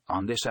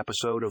On this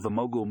episode of the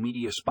Mogul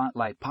Media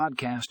Spotlight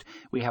podcast,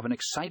 we have an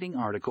exciting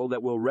article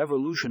that will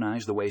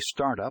revolutionize the way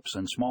startups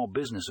and small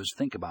businesses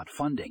think about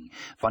funding.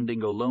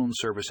 Fundingo Loan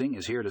Servicing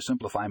is here to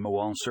simplify.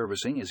 Loan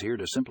Servicing is here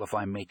to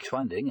simplify make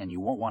funding, and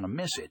you won't want to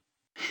miss it.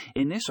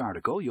 In this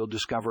article, you'll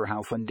discover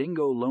how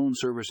Fundingo Loan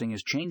Servicing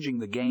is changing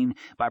the game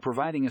by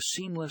providing a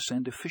seamless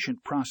and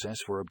efficient process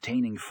for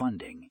obtaining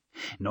funding.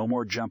 No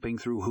more jumping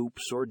through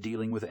hoops or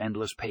dealing with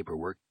endless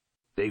paperwork.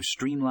 They've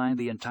streamlined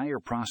the entire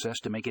process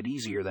to make it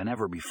easier than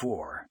ever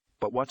before.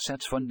 But what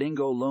sets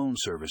Fundingo Loan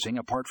Servicing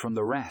apart from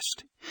the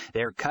rest?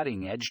 Their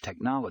cutting-edge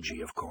technology,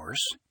 of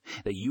course.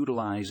 They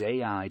utilize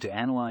AI to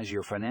analyze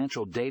your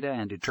financial data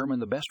and determine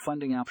the best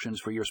funding options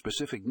for your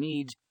specific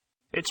needs.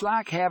 It's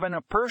like having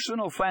a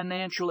personal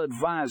financial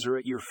advisor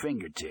at your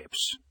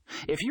fingertips.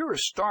 If you're a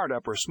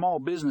startup or small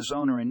business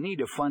owner in need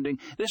of funding,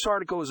 this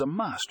article is a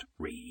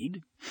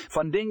must-read.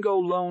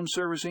 Fundingo Loan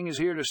Servicing is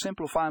here to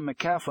simplify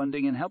MCA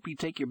funding and help you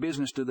take your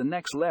business to the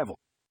next level.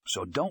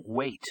 So don't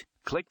wait.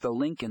 Click the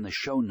link in the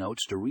show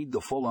notes to read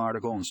the full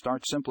article and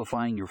start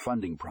simplifying your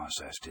funding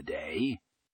process today.